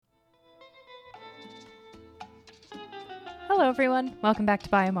Hello everyone, welcome back to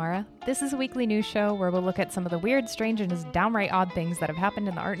Biomara. This is a weekly news show where we'll look at some of the weird, strange, and just downright odd things that have happened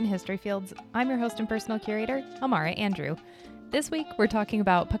in the art and history fields. I'm your host and personal curator, Amara Andrew. This week we're talking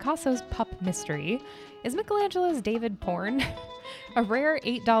about Picasso's pup mystery. Is Michelangelo's David porn? A rare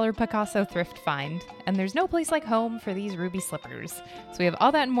 $8 Picasso thrift find, and there's no place like home for these ruby slippers. So we have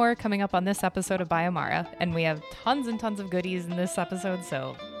all that and more coming up on this episode of Biomara, and we have tons and tons of goodies in this episode,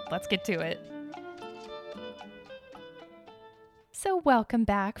 so let's get to it. So welcome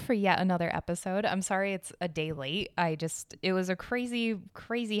back for yet another episode. I'm sorry it's a day late. It was a crazy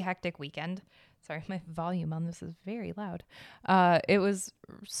hectic weekend. Sorry, my volume on this is very loud. It was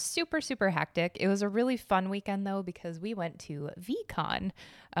super hectic. It was a really fun weekend though, because we went to VCon.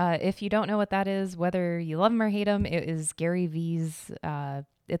 If you don't know what that is, whether you love him or hate him, it is Gary V's,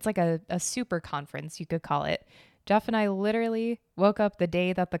 it's like a super conference, you could call it. Jeff and I literally woke up the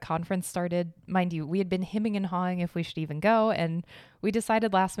day that the conference started. Mind you, we had been hemming and hawing if we should even go. And we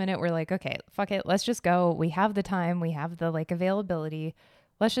decided last minute, we're like, okay, fuck it. Let's just go. We have the time. We have the availability.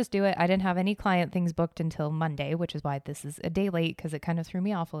 Let's just do it. I didn't have any client things booked until Monday, which is why this is a day late because it kind of threw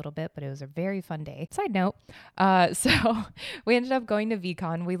me off a little bit, but it was a very fun day. Side note. So we ended up going to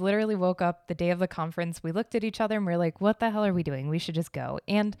VCon. We literally woke up the day of the conference. We looked at each other and we're like, what the hell are we doing? We should just go.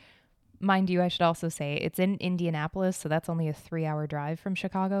 And mind you, I should also say it's in Indianapolis, so that's only a 3-hour drive from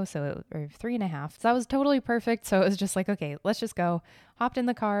Chicago, or 3.5. So that was totally perfect. So it was just like, okay, let's just go. Hopped in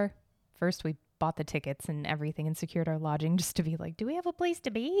the car. First, we bought the tickets and everything and secured our lodging just to be like, do we have a place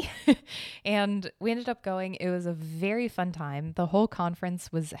to be? And we ended up going. It was a very fun time. The whole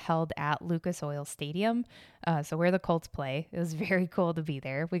conference was held at Lucas Oil Stadium, so where the Colts play. It was very cool to be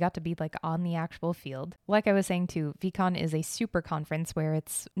there. We got to be on the actual field. Like I was saying too, VCon is a super conference where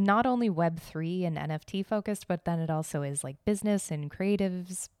it's not only Web3 and NFT focused, but then it also is business and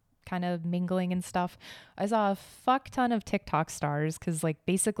creatives kind of mingling and stuff. I saw a fuck ton of TikTok stars because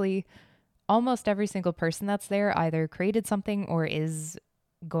basically almost every single person that's there either created something or is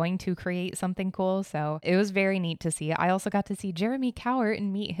going to create something cool. So it was very neat to see. I also got to see Jeremy Cowart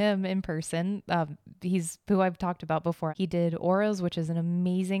and meet him in person. He's who I've talked about before. He did Auras, which is an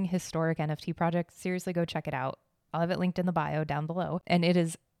amazing historic NFT project. Seriously, go check it out. I'll have it linked in the bio down below. And it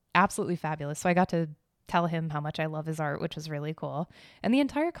is absolutely fabulous. So I got to tell him how much I love his art, which was really cool. And the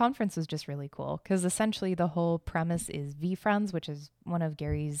entire conference was just really cool because essentially the whole premise is VFriends, which is one of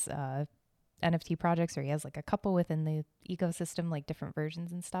Gary's NFT projects, or he has a couple within the ecosystem, different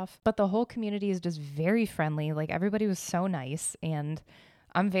versions and stuff. But the whole community is just very friendly. Everybody was so nice, and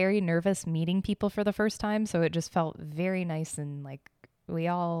I'm very nervous meeting people for the first time. So it just felt very nice, and we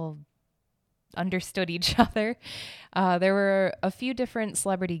all understood each other. There were a few different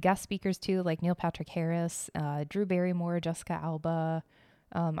celebrity guest speakers too, like Neil Patrick Harris, Drew Barrymore, Jessica Alba,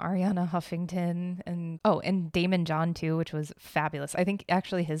 Ariana Huffington, and Damon John too, which was fabulous. I think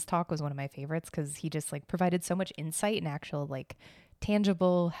actually his talk was one of my favorites because he just provided so much insight and actual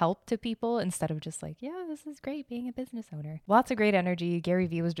tangible help to people instead of just yeah, this is great being a business owner. Lots of great energy. Gary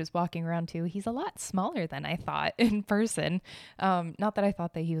Vee was just walking around too. He's a lot smaller than I thought in person. Not that I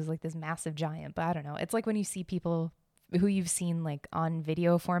thought that he was this massive giant, but I don't know. It's when you see people who you've seen on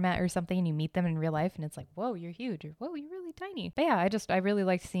video format or something and you meet them in real life and it's whoa, you're huge, or whoa, you're really tiny. But yeah, I really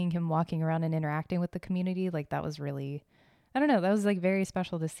liked seeing him walking around and interacting with the community. That was really, I don't know, that was very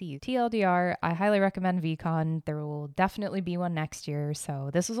special to see. TLDR, I highly recommend VCon. There will definitely be one next year.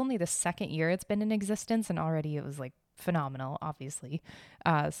 So this was only the second year it's been in existence and already it was phenomenal, obviously.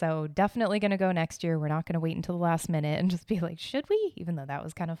 So definitely going to go next year. We're not going to wait until the last minute and just be should we? Even though that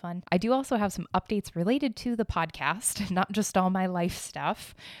was kind of fun. I do also have some updates related to the podcast, not just all my life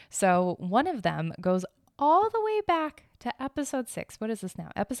stuff. So one of them goes all the way back to episode 6. What is this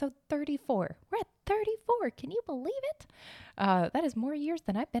now? Episode 34. We're at 34. Can you believe it? That is more years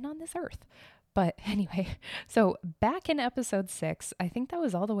than I've been on this earth. But anyway, so back in episode 6, I think that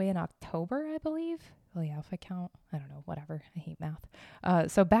was all the way in October, I believe. Well, yeah, if I count, I don't know, whatever. I hate math.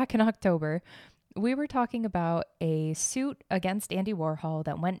 So back in October, we were talking about a suit against Andy Warhol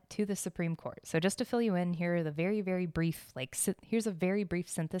that went to the Supreme Court. So just to fill you in, here are the very brief, here's a very brief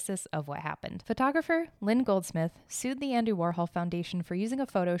synthesis of what happened. Photographer Lynn Goldsmith sued the Andy Warhol Foundation for using a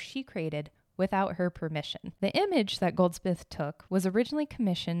photo she created without her permission. The image that Goldsmith took was originally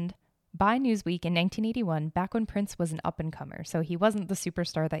commissioned by Newsweek in 1981, back when Prince was an up-and-comer. So he wasn't the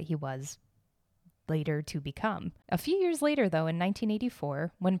superstar that he was later to become. A few years later, though, in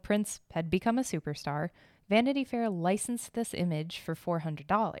 1984, when Prince had become a superstar, Vanity Fair licensed this image for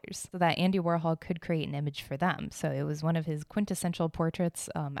 $400 so that Andy Warhol could create an image for them. So it was one of his quintessential portraits.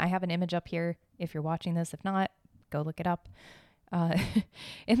 I have an image up here if you're watching this. If not, go look it up. Uh,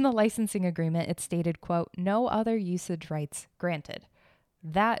 in the licensing agreement, it stated, quote, no other usage rights granted.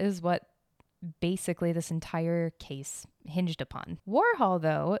 That is what basically this entire case hinged upon. Warhol,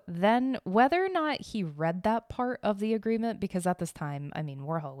 though, then whether or not he read that part of the agreement, because at this time, I mean,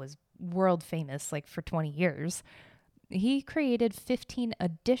 Warhol was world famous like for 20 years, he created 15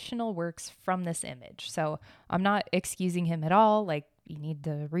 additional works from this image. So I'm not excusing him at all. Like, you need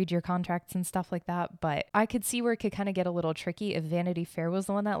to read your contracts and stuff like that. But I could see where it could kind of get a little tricky if Vanity Fair was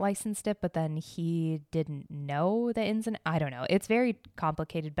the one that licensed it, but then he didn't know the ins and I don't know. It's very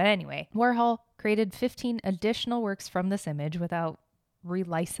complicated. But anyway, Warhol created 15 additional works from this image without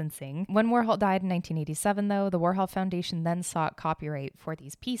relicensing. When Warhol died in 1987, though, the Warhol Foundation then sought copyright for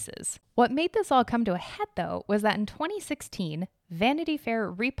these pieces. What made this all come to a head, though, was that in 2016, Vanity Fair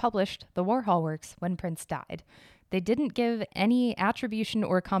republished the Warhol works when Prince died. They didn't give any attribution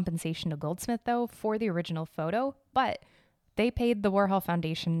or compensation to Goldsmith, though, for the original photo, but they paid the Warhol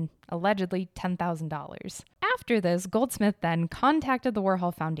Foundation allegedly $10,000. After this, Goldsmith then contacted the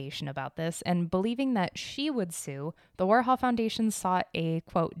Warhol Foundation about this, and believing that she would sue, the Warhol Foundation sought a,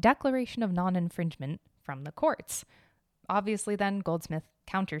 quote, declaration of non-infringement from the courts. Obviously, then Goldsmith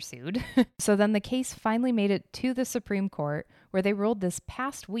countersued. So then the case finally made it to the Supreme Court, where they ruled this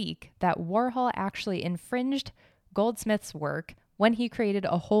past week that Warhol actually infringed Goldsmith's work when he created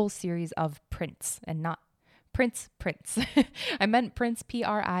a whole series of prints and not Prince. I meant Prince,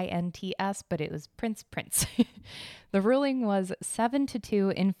 Prints, but it was Prince. The ruling was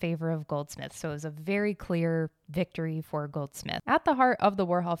 7-2 in favor of Goldsmith, so it was a very clear victory for Goldsmith. At the heart of the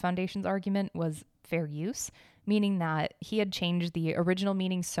Warhol Foundation's argument was fair use, meaning that he had changed the original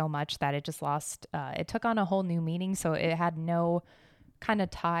meaning so much that it just lost, it took on a whole new meaning, so it had no kind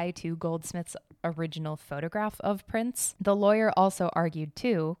of tie to Goldsmith's original photograph of Prince. The lawyer also argued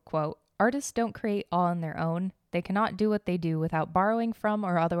too, quote, artists don't create all on their own. They cannot do what they do without borrowing from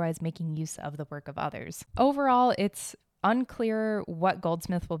or otherwise making use of the work of others. Overall, it's unclear what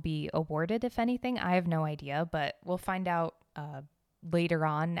Goldsmith will be awarded, if anything. I have no idea, but we'll find out later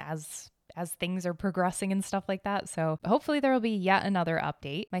on as things are progressing and stuff like that. So hopefully there will be yet another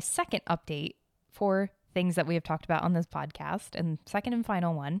update. My second update for things that we have talked about on this podcast, and second and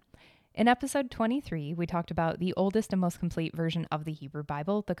final one. In episode 23, we talked about the oldest and most complete version of the Hebrew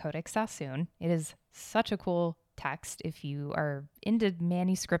Bible, the Codex Sassoon. It is such a cool text. If you are into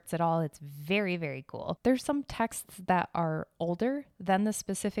manuscripts at all, it's very, very cool. There's some texts that are older than the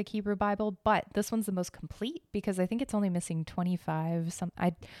specific Hebrew Bible, but this one's the most complete because I think it's only missing 25.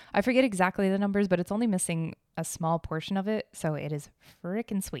 I forget exactly the numbers, but it's only missing a small portion of it, so it is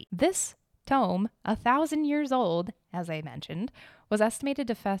freaking sweet. This tome, 1,000 years old, as I mentioned, was estimated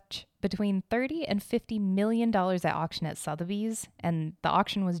to fetch between $30 and $50 million at auction at Sotheby's, and the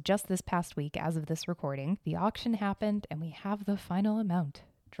auction was just this past week as of this recording. The auction happened, and we have the final amount.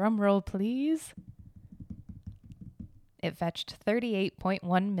 Drum roll, please. It fetched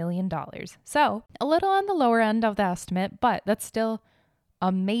 $38.1 million. So, a little on the lower end of the estimate, but that's still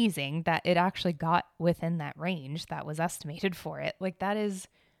amazing that it actually got within that range that was estimated for it. Like, that is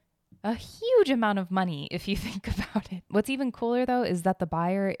a huge amount of money if you think about it. What's even cooler, though, is that the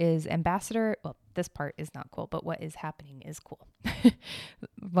buyer is ambassador. Well, this part is not cool, but what is happening is cool.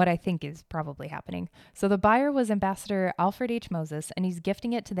 What I think is probably happening. So the buyer was Ambassador Alfred H. Moses, and he's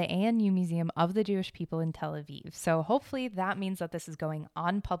gifting it to the ANU Museum of the Jewish People in Tel Aviv. So hopefully that means that this is going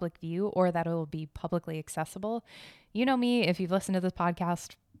on public view or that it will be publicly accessible. You know me, if you've listened to this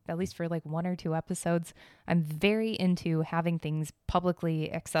podcast at least for like 1 or 2 episodes, I'm very into having things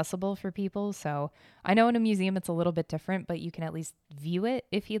publicly accessible for people. So I know in a museum it's a little bit different, but you can at least view it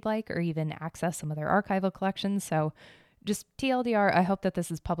if you'd like, or even access some of their archival collections. So just TLDR, I hope that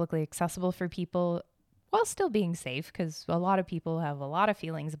this is publicly accessible for people while still being safe, because a lot of people have a lot of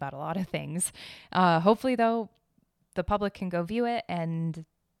feelings about a lot of things. Hopefully, though, the public can go view it and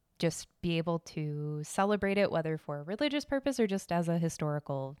just be able to celebrate it, whether for a religious purpose or just as a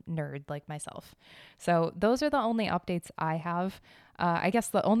historical nerd like myself. So those are the only updates I have. I guess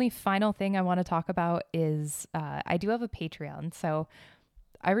the only final thing I want to talk about is I do have a Patreon. So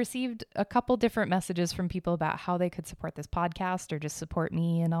I received a couple different messages from people about how they could support this podcast or just support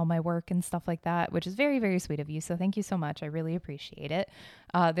me and all my work and stuff like that, which is very, very sweet of you. So thank you so much. I really appreciate it.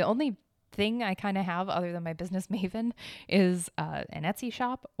 The only thing I kind of have other than my business Maven is an Etsy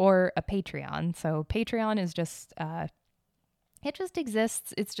shop or a Patreon. So Patreon is just it just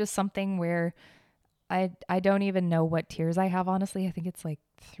exists. It's just something where I don't even know what tiers I have, honestly. I think it's like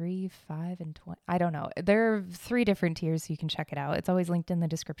 3, 5, and 20. I don't know. There are 3 different tiers, so you can check it out. It's always linked in the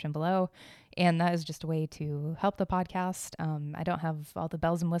description below. And that is just a way to help the podcast. I don't have all the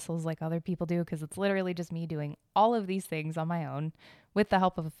bells and whistles like other people do, because it's literally just me doing all of these things on my own with the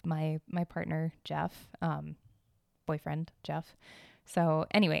help of my partner, Jeff, boyfriend, Jeff. So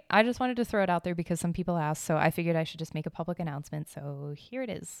anyway, I just wanted to throw it out there because some people asked, so I figured I should just make a public announcement. So here it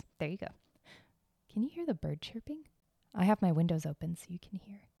is. There you go. Can you hear the bird chirping? I have my windows open so you can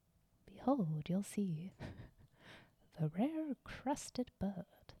hear. Behold, you'll see the rare crested bird.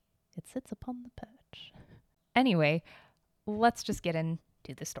 It sits upon the perch. Anyway, let's just get into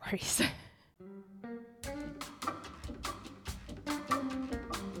the stories.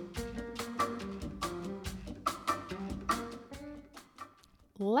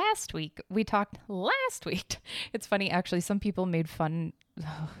 Last week. It's funny, actually, some people made fun.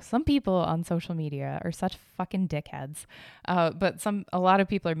 Some people on social media are such fucking dickheads. But a lot of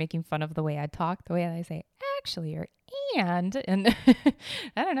people are making fun of the way I talk, the way I say actually or and I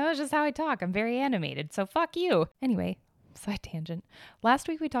don't know, it's just how I talk. I'm very animated, so fuck you. Anyway, side tangent. Last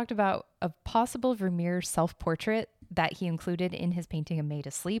week we talked about a possible Vermeer self-portrait that he included in his painting A Maid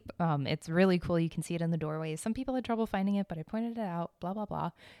Asleep. It's really cool. You can see it in the doorway. Some people had trouble finding it, but I pointed it out, blah, blah,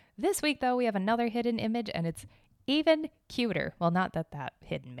 blah. This week, though, we have another hidden image, and it's even cuter. Well, not that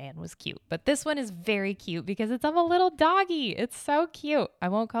hidden man was cute, but this one is very cute because it's of a little doggy. It's so cute. I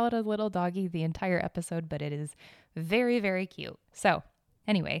won't call it a little doggy the entire episode, but it is very, very cute. So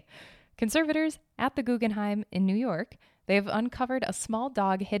anyway, conservators at the Guggenheim in New York, they've uncovered a small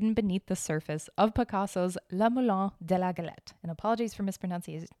dog hidden beneath the surface of Picasso's Le Moulin de la Galette. And apologies for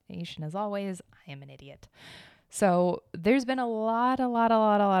mispronunciation as always. I am an idiot. So there's been a lot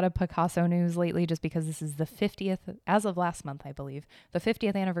of Picasso news lately just because this is the 50th, as of last month, I believe, the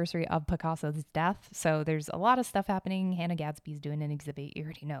 50th anniversary of Picasso's death. So there's a lot of stuff happening. Hannah Gadsby's doing an exhibit. You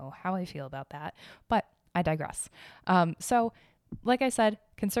already know how I feel about that, but I digress. So like I said,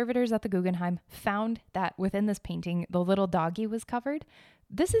 conservators at the Guggenheim found that within this painting, the little doggy was covered.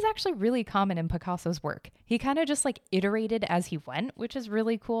 This is actually really common in Picasso's work. He kind of just like iterated as he went, which is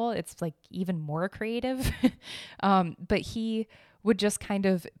really cool. It's like even more creative. But he would just kind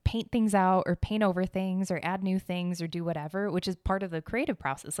of paint things out or paint over things or add new things or do whatever, which is part of the creative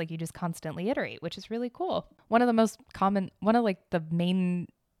process. Like you just constantly iterate, which is really cool. One of the main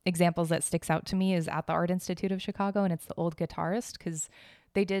examples that sticks out to me is at the Art Institute of Chicago, and it's the Old Guitarist, because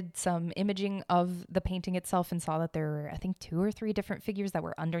they did some imaging of the painting itself and saw that there were, I think, 2 or 3 different figures that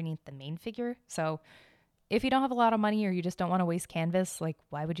were underneath the main figure. So if you don't have a lot of money or you just don't want to waste canvas, like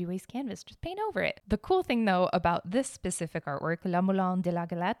why would you waste canvas? Just paint over it. The cool thing though about this specific artwork, Le Moulin de la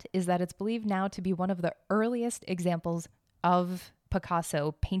Galette, is that it's believed now to be one of the earliest examples of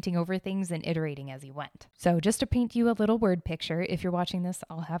Picasso painting over things and iterating as he went. So just to paint you a little word picture, if you're watching this,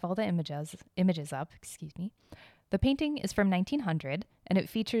 I'll have all the images up, The painting is from 1900, and it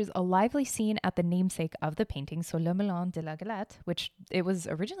features a lively scene at the namesake of the painting, so Le Moulin de la Galette, which it was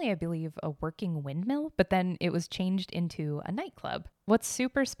originally, I believe, a working windmill, but then it was changed into a nightclub. What's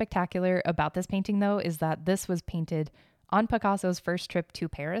super spectacular about this painting, though, is that this was painted on Picasso's first trip to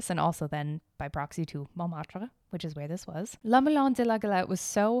Paris and also then by proxy to Montmartre, which is where this was. Le Moulin de la Galette was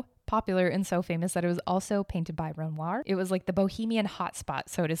so popular and so famous that it was also painted by Renoir. It was like the bohemian hotspot,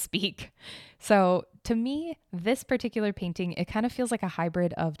 so to speak. So to me, this particular painting, it kind of feels like a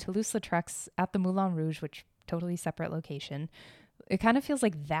hybrid of Toulouse-Lautrec's at the Moulin Rouge, which totally separate location. It kind of feels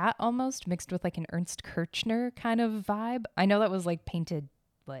like that almost mixed with like an Ernst Kirchner kind of vibe. I know that was like painted,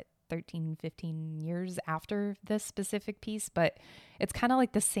 13, 15 years after this specific piece, but it's kind of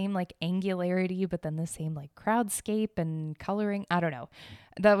like the same like angularity, but then the same like crowdscape and coloring. I don't know.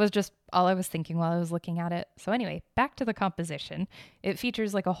 That was just all I was thinking while I was looking at it. So anyway, back to the composition. It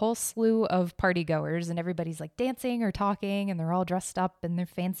features like a whole slew of party goers and everybody's like dancing or talking and they're all dressed up in their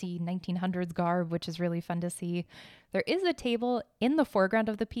fancy 1900s garb, which is really fun to see. There is a table in the foreground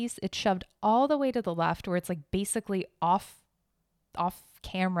of the piece. It's shoved all the way to the left where it's like basically off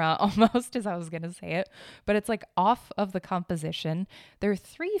camera almost, as I was going to say it, but it's like off of the composition. There are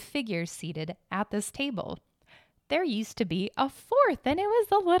 3 figures seated at this table. There used to be a 4th, and it was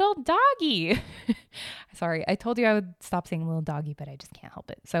the little doggy. Sorry, I told you I would stop saying little doggy, but I just can't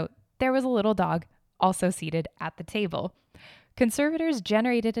help it. So there was a little dog also seated at the table. Conservators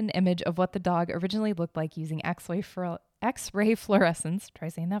generated an image of what the dog originally looked like using X-ray fluorescence. Try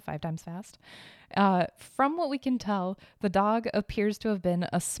saying that 5 times fast. From what we can tell, the dog appears to have been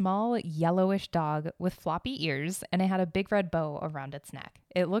a small yellowish dog with floppy ears, and it had a big red bow around its neck.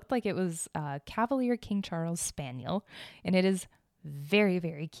 It looked like it was a Cavalier King Charles Spaniel, and it is Very,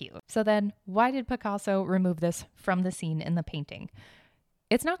 very cute. So then, why did Picasso remove this from the scene in the painting?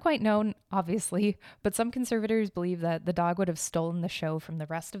 It's not quite known, obviously, but some conservators believe that the dog would have stolen the show from the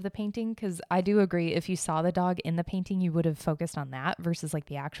rest of the painting, because I do agree if you saw the dog in the painting, you would have focused on that versus like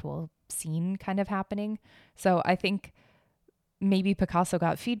the actual scene kind of happening. So I think maybe Picasso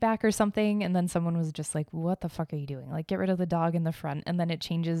got feedback or something, and then someone was just like, what the fuck are you doing? Like, get rid of the dog in the front. And then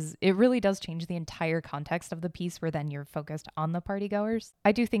it really does change the entire context of the piece where then you're focused on the party goers.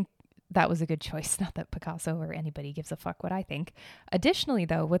 I do think that was a good choice. Not that Picasso or anybody gives a fuck what I think. Additionally,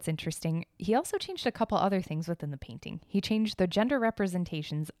 though, what's interesting, he also changed a couple other things within the painting. He changed the gender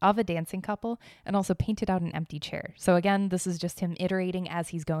representations of a dancing couple and also painted out an empty chair. So again, this is just him iterating as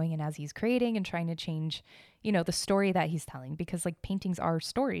he's going and as he's creating and trying to change, the story that he's telling, because like paintings are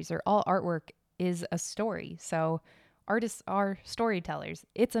stories, or all artwork is a story. So artists are storytellers.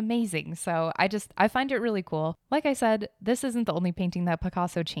 It's amazing. So I find it really cool. Like I said, this isn't the only painting that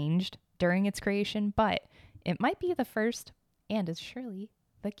Picasso changed during its creation, but it might be the first and is surely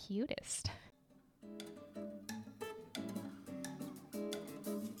the cutest.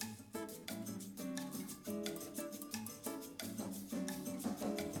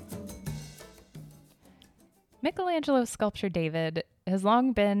 Michelangelo's sculpture David has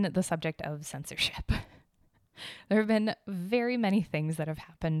long been the subject of censorship. There have been very many things that have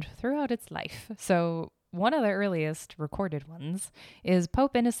happened throughout its life. So one of the earliest recorded ones is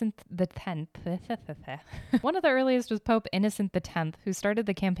Pope Innocent X. One of the earliest was Pope Innocent X, who started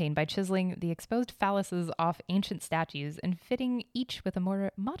the campaign by chiseling the exposed phalluses off ancient statues and fitting each with a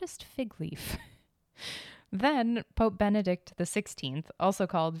more modest fig leaf. Then Pope Benedict XVI also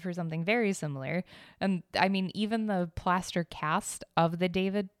called for something very similar. And I mean, even the plaster cast of the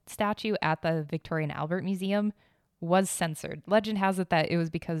David statue at the Victoria and Albert Museum was censored. Legend has it that it was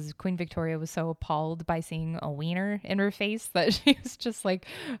because Queen Victoria was so appalled by seeing a wiener in her face that she was just like,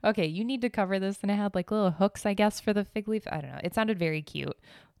 okay, you need to cover this. And it had like little hooks, I guess, for the fig leaf. I don't know. It sounded very cute.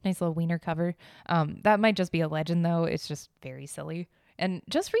 Nice little wiener cover. That might just be a legend, though. It's just very silly. And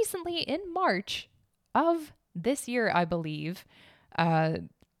just recently in March of this year, I believe,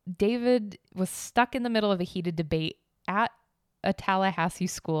 David was stuck in the middle of a heated debate at a Tallahassee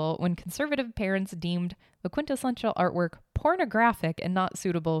school when conservative parents deemed the quintessential artwork pornographic and not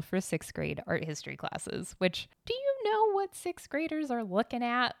suitable for sixth grade art history classes. Which, do you know what sixth graders are looking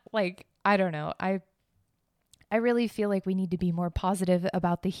at? Like, I don't know. I really feel like we need to be more positive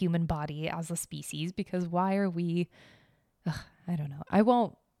about the human body as a species, because why are we... I don't know. I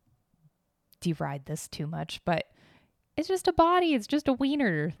won't deride this too much, but it's just a body. It's just a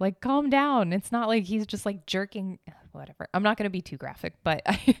wiener. Like, calm down. It's not like he's just like jerking. Whatever. I'm not going to be too graphic, but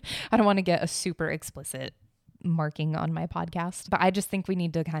I don't want to get a super explicit marking on my podcast. But I just think we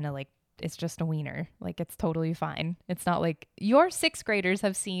need to kind of like, it's just a wiener. Like, it's totally fine. It's not like your sixth graders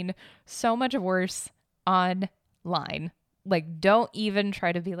have seen so much worse online. Like, don't even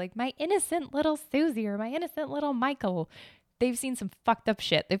try to be like my innocent little Susie or my innocent little Michael. They've seen some fucked up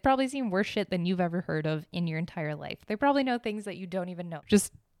shit. They've probably seen worse shit than you've ever heard of in your entire life. They probably know things that you don't even know.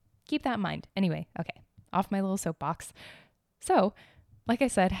 Just keep that in mind. Anyway, okay, off my little soapbox. So, like I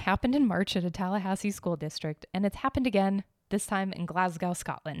said, happened in March at a Tallahassee school district, and it's happened again, this time in Glasgow,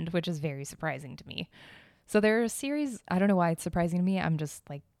 Scotland, which is very surprising to me. So there are a series, I don't know why it's surprising to me. I'm just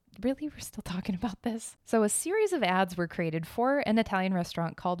like, really? We're still talking about this? So a series of ads were created for an Italian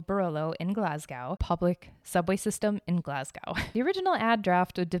restaurant called Barolo in Glasgow, public subway system in Glasgow. The original ad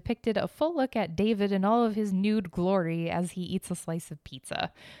draft depicted a full look at David in all of his nude glory as he eats a slice of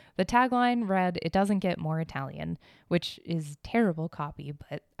pizza. The tagline read, "It doesn't get more Italian," which is terrible copy,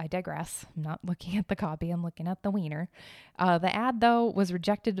 but I digress. I'm not looking at the copy, I'm looking at the wiener. The ad, though, was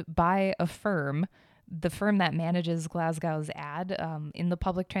rejected by a firm, the firm that manages Glasgow's ad in the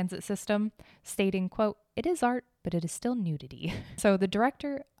public transit system, stating, quote, "It is art, but it is still nudity." So the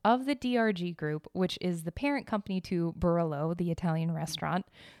director of the DRG Group, which is the parent company to Barolo, the Italian restaurant,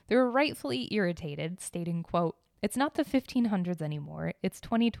 they were rightfully irritated, stating, quote, "It's not the 1500s anymore, it's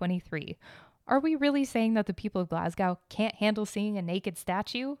 2023. Are we really saying that the people of Glasgow can't handle seeing a naked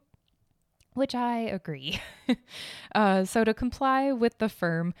statue?" Which I agree. So to comply with the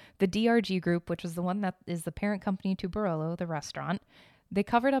firm, the DRG Group, which was the one that is the parent company to Barolo, the restaurant, they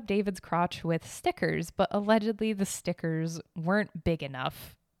covered up David's crotch with stickers, but allegedly the stickers weren't big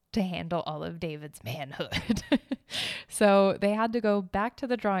enough to handle all of David's manhood. So they had to go back to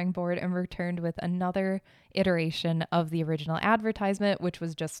the drawing board and returned with another iteration of the original advertisement, which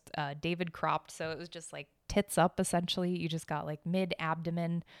was just David cropped. So it was just like tits up, essentially. You just got like mid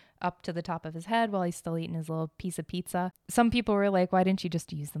abdomen up to the top of his head while he's still eating his little piece of pizza. Some people were like, why didn't you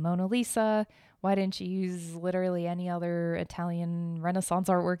just use the Mona Lisa? Why didn't you use literally any other Italian Renaissance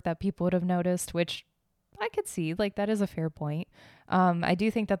artwork that people would have noticed? Which I could see, like, that is a fair point. I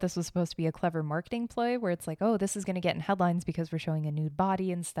do think that this was supposed to be a clever marketing ploy where it's like, oh, this is going to get in headlines because we're showing a nude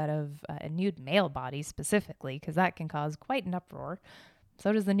body instead of a nude male body specifically, because that can cause quite an uproar.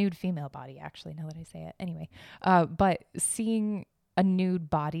 So does the nude female body, actually, now that I say it. Anyway, but seeing a nude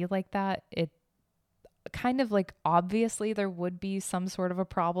body like that, it kind of like, obviously there would be some sort of a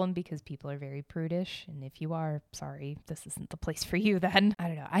problem because people are very prudish. And if you are, sorry, this isn't the place for you then. I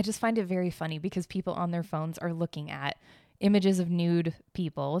don't know. I just find it very funny because people on their phones are looking at images of nude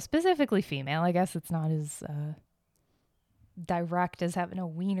people, specifically female. I guess it's not as direct as having a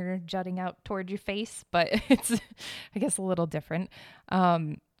wiener jutting out toward your face, but it's, I guess, a little different.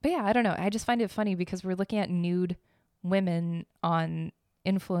 But yeah, I don't know. I just find it funny because we're looking at nude women on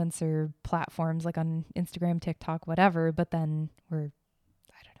influencer platforms like on Instagram, TikTok, whatever, but then I don't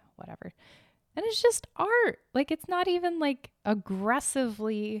know, whatever. And it's just art. Like, it's not even like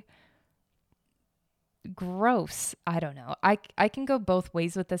aggressively gross. I don't know. I can go both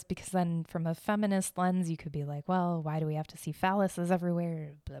ways with this because then from a feminist lens, you could be like, well, why do we have to see phalluses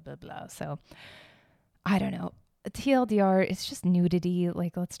everywhere? Blah, blah, blah. So I don't know. TLDR, it's just nudity.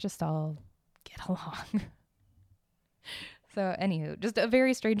 Like, let's just all get along. So anywho, just a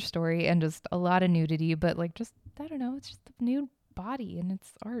very strange story and just a lot of nudity, but like, just, I don't know, it's just a nude body and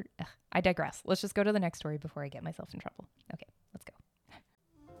it's art. Ugh, I digress. Let's just go to the next story before I get myself in trouble. Okay, let's go.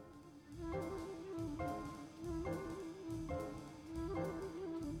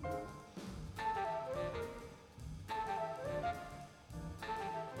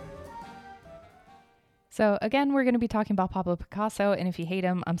 So again, we're going to be talking about Pablo Picasso, and if you hate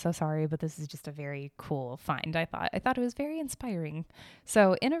him, I'm so sorry, but this is just a very cool find. I thought it was very inspiring.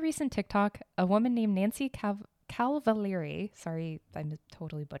 So in a recent TikTok, a woman named Nancy Calvaleri, sorry, I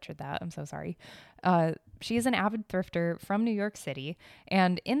totally butchered that. I'm so sorry. She is an avid thrifter from New York City.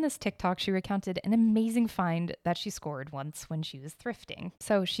 And in this TikTok, she recounted an amazing find that she scored once when she was thrifting.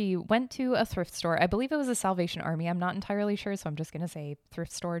 So she went to a thrift store. I believe it was a Salvation Army. I'm not entirely sure, so I'm just going to say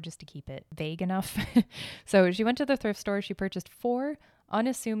thrift store just to keep it vague enough. So she went to the thrift store. She purchased 4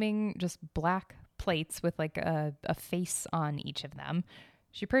 unassuming, just black plates with like a face on each of them.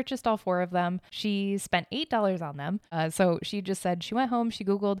 She purchased all 4 of them. She spent $8 on them. So she just said she went home, she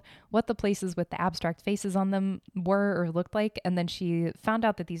Googled what the places with the abstract faces on them were or looked like, and then she found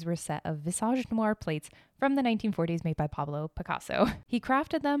out that these were a set of Visage Noir plates from the 1940s made by Pablo Picasso. He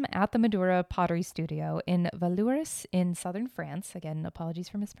crafted them at the Madura Pottery Studio in Vallauris in southern France. Again, apologies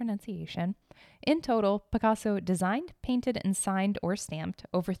for mispronunciation. In total, Picasso designed, painted, and signed or stamped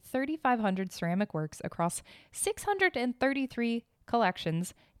over 3,500 ceramic works across 633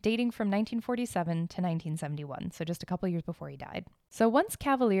 collections dating from 1947 to 1971, so just a couple years before he died. So once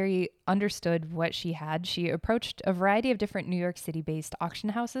Cavalieri understood what she had, she approached a variety of different New York City-based auction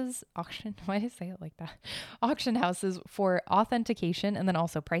houses for authentication and then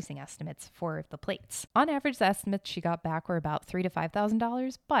also pricing estimates for the plates. On average, the estimates she got back were about $3,000 to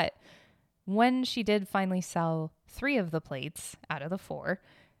 $5,000, but when she did finally sell 3 of the plates out of the 4,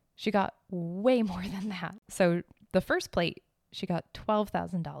 she got way more than that. So the first plate she got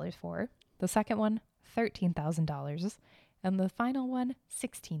 $12,000 for, the second one, $13,000, and the final one,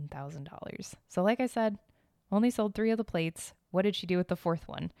 $16,000. So like I said, only sold 3 of the plates. What did she do with the 4th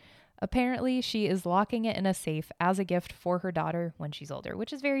one? Apparently, she is locking it in a safe as a gift for her daughter when she's older,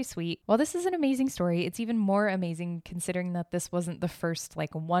 which is very sweet. While this is an amazing story, it's even more amazing considering that this wasn't the first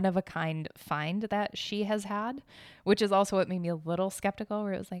like one-of-a-kind find that she has had, which is also what made me a little skeptical,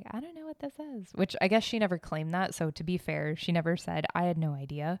 where it was like, I don't know what this is, which I guess she never claimed that. So to be fair, she never said, I had no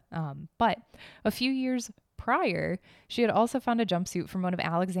idea. But a few years prior, she had also found a jumpsuit from one of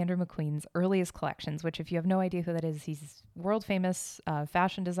Alexander McQueen's earliest collections, which if you have no idea who that is, he's world famous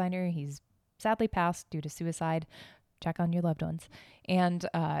fashion designer. He's sadly passed due to suicide. Check on your loved ones. And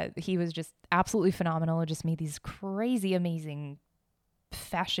he was just absolutely phenomenal. Just made these crazy, amazing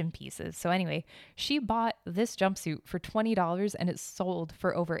fashion pieces. So anyway, she bought this jumpsuit for $20 and it sold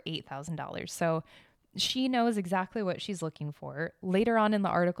for over $8,000. So she knows exactly what she's looking for. Later on in the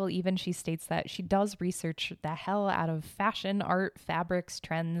article, even she states that she does research the hell out of fashion, art, fabrics,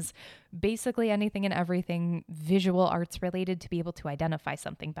 trends, basically anything and everything visual arts related to be able to identify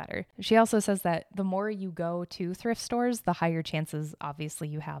something better. She also says that the more you go to thrift stores, the higher chances obviously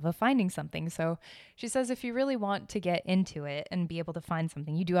you have of finding something. So she says if you really want to get into it and be able to find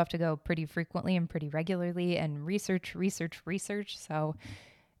something, you do have to go pretty frequently and pretty regularly and research. So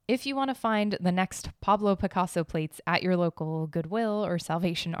If you want to find the next Pablo Picasso plates at your local Goodwill or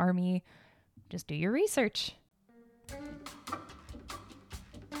Salvation Army, just do your research.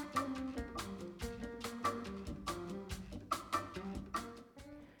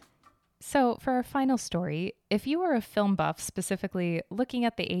 So, for our final story, if you are a film buff, specifically looking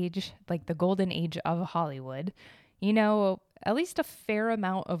at the age, like the golden age of Hollywood, you know at least a fair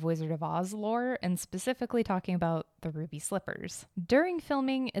amount of Wizard of Oz lore, and specifically talking about the ruby slippers. During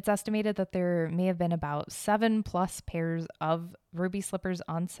filming, it's estimated that there may have been about 7+ pairs of ruby slippers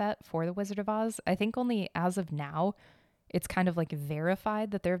on set for the Wizard of Oz. I think only as of now, it's kind of like verified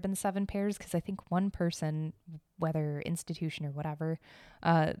that there have been 7 pairs, because I think one person, whether institution or whatever,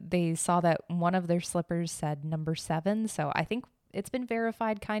 they saw that one of their slippers said number 7. So I think it's been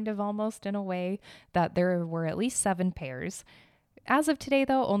verified kind of almost in a way that there were at least 7 pairs. As of today,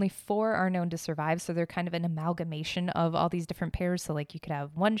 though, only 4 are known to survive. So they're kind of an amalgamation of all these different pairs. So like you could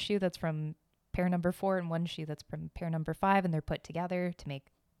have one shoe that's from pair number 4 and one shoe that's from pair number 5, and they're put together to make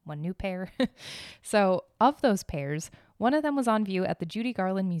one new pair. So of those pairs, one of them was on view at the Judy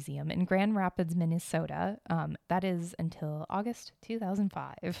Garland Museum in Grand Rapids, Minnesota. That is until August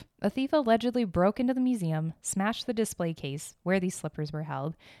 2005. A thief allegedly broke into the museum, smashed the display case where these slippers were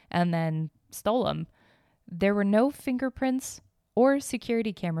held, and then stole them. There were no fingerprints or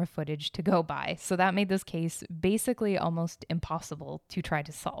security camera footage to go by, so that made this case basically almost impossible to try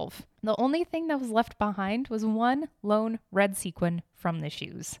to solve. The only thing that was left behind was one lone red sequin from the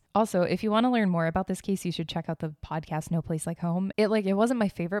shoes. Also, if you want to learn more about this case, you should check out the podcast No Place Like Home. It wasn't my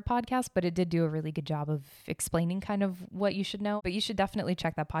favorite podcast, but it did do a really good job of explaining kind of what you should know. But you should definitely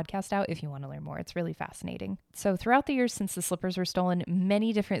check that podcast out if you want to learn more. It's really fascinating. So throughout the years since the slippers were stolen,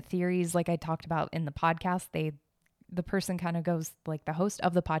 many different theories, like I talked about in the podcast, the person kind of goes, like the host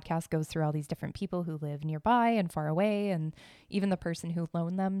of the podcast goes through all these different people who live nearby and far away, and even the person who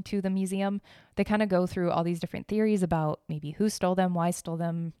loaned them to the museum. They kind of go through all these different theories about maybe who stole them, why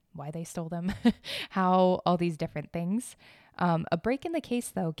they stole them, how, all these different things. A break in the case,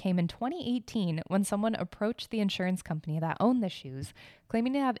 though, came in 2018 when someone approached the insurance company that owned the shoes,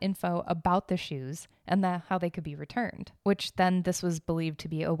 claiming to have info about the shoes and how they could be returned, which then this was believed to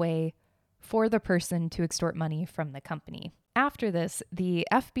be a way for the person to extort money from the company. After this, the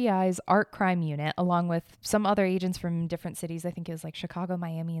FBI's art crime unit, along with some other agents from different cities, I think it was like Chicago,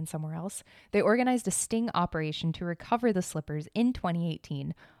 Miami, and somewhere else, they organized a sting operation to recover the slippers in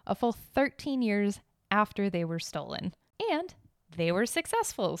 2018, a full 13 years after they were stolen. And they were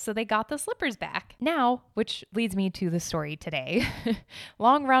successful, so they got the slippers back. Now, which leads me to the story today.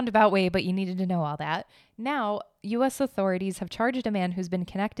 Long roundabout way, but you needed to know all that. Now, U.S. authorities have charged a man who's been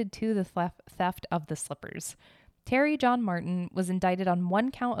connected to the theft of the slippers. Terry John Martin was indicted on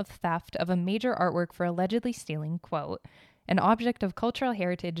one count of theft of a major artwork for allegedly stealing, quote, an object of cultural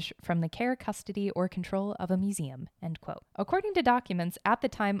heritage from the care, custody, or control of a museum, end quote. According to documents at the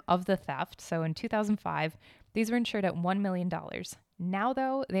time of the theft, so in 2005, these were insured at $1 million. Now,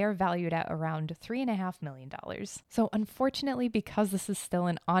 though, they are valued at around $3.5 million. So unfortunately, because this is still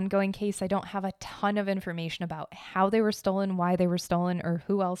an ongoing case, I don't have a ton of information about how they were stolen, why they were stolen, or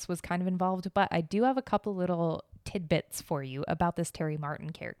who else was kind of involved, but I do have a couple little tidbits for you about this Terry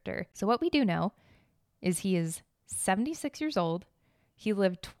Martin character. So what we do know is he is 76 years old. He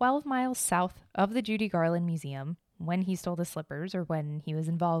lived 12 miles south of the Judy Garland Museum when he stole the slippers, or when he was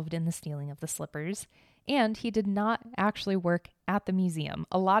involved in the stealing of the slippers. And he did not actually work at the museum.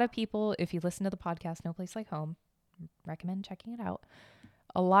 A lot of people, if you listen to the podcast No Place Like Home, recommend checking it out.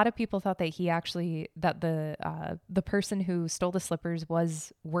 A lot of people thought that the person who stole the slippers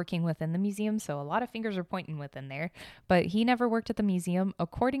was working within the museum, so a lot of fingers are pointing within there. But he never worked at the museum,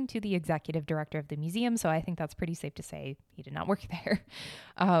 according to the executive director of the museum, so I think that's pretty safe to say he did not work there.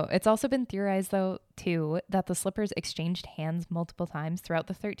 It's also been theorized, though, too, that the slippers exchanged hands multiple times throughout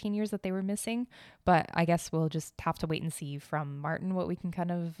the 13 years that they were missing, but I guess we'll just have to wait and see from Martin what we can kind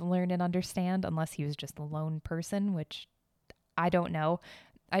of learn and understand, unless he was just a lone person, which I don't know.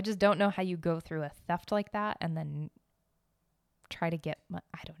 I just don't know how you go through a theft like that and then try to get,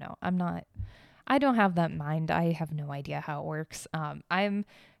 I don't know. I don't have that mind. I have no idea how it works. I'm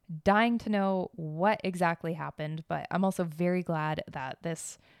dying to know what exactly happened, but I'm also very glad that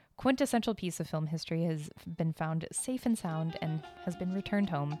this quintessential piece of film history has been found safe and sound and has been returned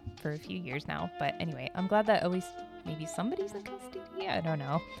home for a few years now. But anyway, I'm glad that at least maybe somebody's in custody. I don't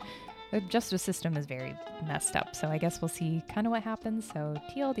know. The justice system is very messed up, so I guess we'll see kind of what happens, so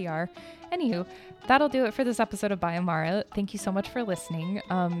TLDR. Anywho, that'll do it for this episode of Biomara. Thank you so much for listening.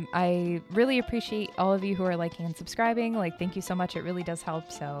 I really appreciate all of you who are liking and subscribing. Thank you so much. It really does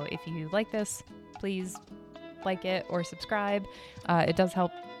help, so if you like this, please like it or subscribe. It does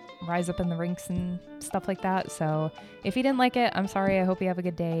help rise up in the rinks and stuff like that. So if you didn't like it, I'm sorry. I hope you have a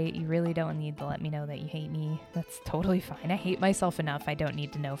good day. You really don't need to let me know that you hate me. That's totally fine. I hate myself enough. I don't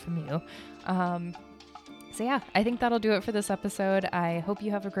need to know from you. So yeah, I think that'll do it for this episode. I hope you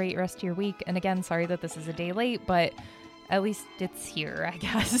have a great rest of your week. And again, sorry that this is a day late, but at least it's here, I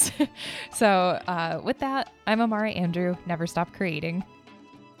guess. So with that, I'm Amara Andrew. Never stop creating.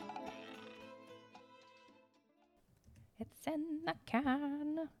 It's in the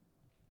can.